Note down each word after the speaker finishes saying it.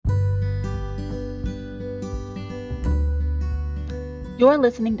You're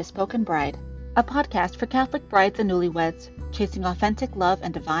listening to Spoken Bride, a podcast for Catholic brides and newlyweds chasing authentic love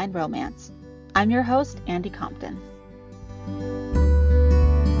and divine romance. I'm your host, Andy Compton.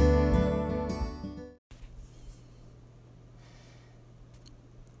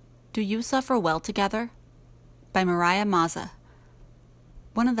 Do You Suffer Well Together? By Mariah Mazza.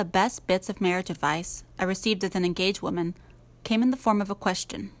 One of the best bits of marriage advice I received as an engaged woman came in the form of a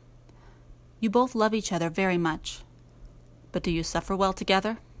question. You both love each other very much, but do you suffer well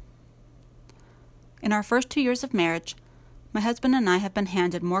together? In our first 2 years of marriage, my husband and I have been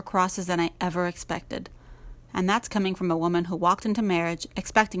handed more crosses than I ever expected, and that's coming from a woman who walked into marriage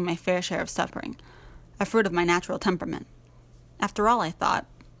expecting my fair share of suffering, a fruit of my natural temperament. After all, I thought,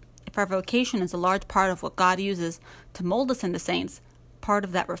 if our vocation is a large part of what God uses to mold us into saints, part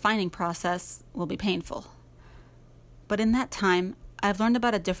of that refining process will be painful. But in that time, I've learned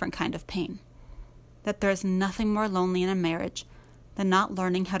about a different kind of pain. That there is nothing more lonely in a marriage than not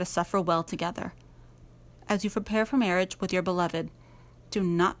learning how to suffer well together. As you prepare for marriage with your beloved, do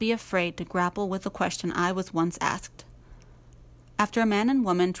not be afraid to grapple with the question I was once asked. After a man and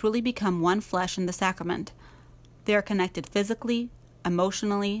woman truly become one flesh in the sacrament, they are connected physically,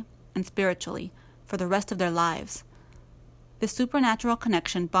 emotionally, and spiritually for the rest of their lives. This supernatural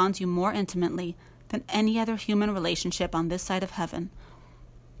connection bonds you more intimately than any other human relationship on this side of heaven,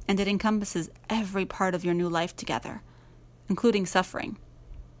 and it encompasses every part of your new life together, including suffering.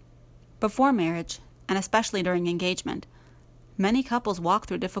 Before marriage, and especially during engagement, many couples walk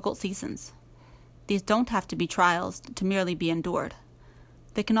through difficult seasons. These don't have to be trials to merely be endured.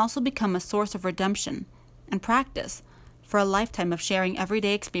 They can also become a source of redemption and practice for a lifetime of sharing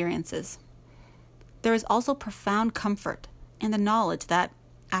everyday experiences. There is also profound comfort in the knowledge that,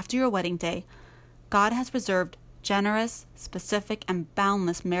 after your wedding day, God has reserved generous, specific, and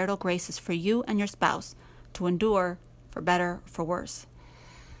boundless marital graces for you and your spouse to endure, for better or for worse.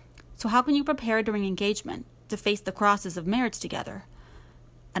 So how can you prepare during engagement to face the crosses of marriage together?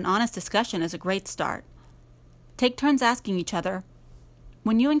 An honest discussion is a great start. Take turns asking each other,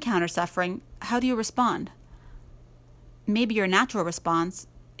 when you encounter suffering, how do you respond? Maybe your natural response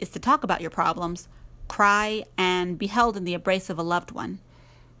is to talk about your problems, cry, and be held in the embrace of a loved one.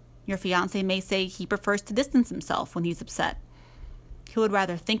 Your fiancé may say he prefers to distance himself when he's upset. He would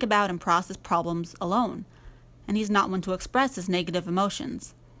rather think about and process problems alone, and he's not one to express his negative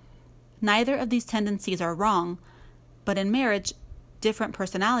emotions. Neither of these tendencies are wrong, but in marriage, different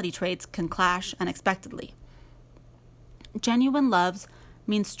personality traits can clash unexpectedly. Genuine love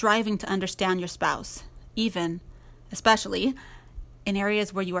means striving to understand your spouse, especially, in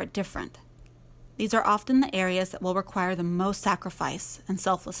areas where you are different. These are often the areas that will require the most sacrifice and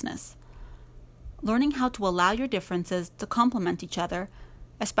selflessness. Learning how to allow your differences to complement each other,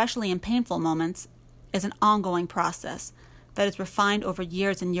 especially in painful moments, is an ongoing process that is refined over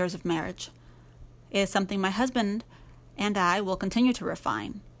years and years of marriage. It is something my husband and I will continue to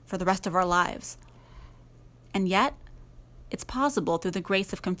refine for the rest of our lives. And yet, it's possible through the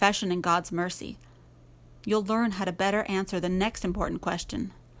grace of confession and God's mercy. You'll learn how to better answer the next important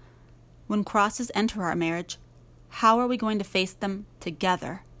question. When crosses enter our marriage, how are we going to face them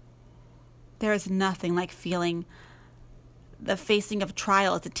together? There is nothing like feeling the facing of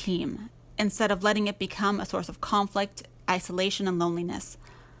trial as a team, instead of letting it become a source of conflict, isolation, and loneliness.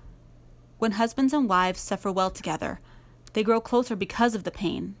 When husbands and wives suffer well together, they grow closer because of the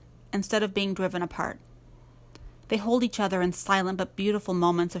pain, instead of being driven apart. They hold each other in silent but beautiful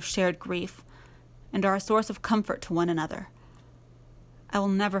moments of shared grief, and are a source of comfort to one another. I will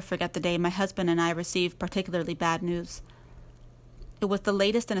never forget the day my husband and I received particularly bad news. It was the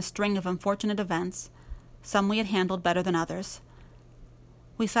latest in a string of unfortunate events, some we had handled better than others.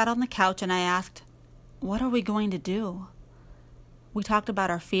 We sat on the couch and I asked, "What are we going to do?" We talked about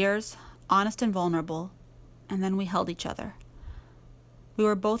our fears, honest and vulnerable, and then we held each other. We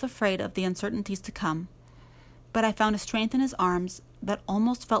were both afraid of the uncertainties to come, but I found a strength in his arms that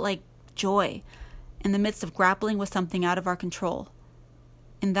almost felt like joy in the midst of grappling with something out of our control.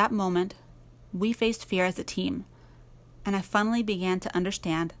 In that moment, we faced fear as a team, and I finally began to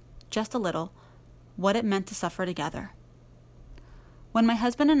understand, just a little, what it meant to suffer together. When my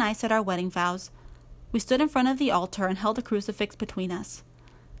husband and I said our wedding vows, we stood in front of the altar and held a crucifix between us.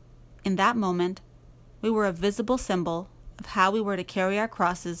 In that moment, we were a visible symbol of how we were to carry our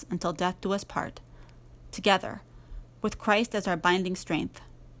crosses until death do us part, together, with Christ as our binding strength.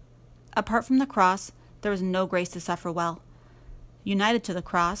 Apart from the cross, there is no grace to suffer well. United to the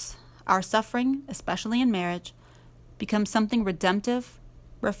cross, our suffering, especially in marriage, becomes something redemptive,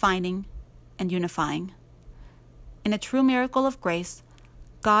 refining, and unifying. In a true miracle of grace,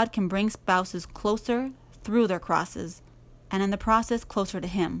 God can bring spouses closer through their crosses and in the process closer to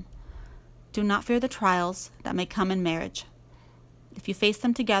Him. Do not fear the trials that may come in marriage. If you face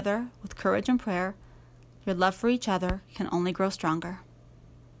them together with courage and prayer, your love for each other can only grow stronger.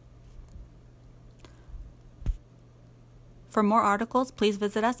 For more articles, please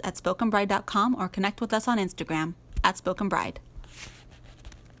visit us at spokenbride.com or connect with us on Instagram @spokenbride.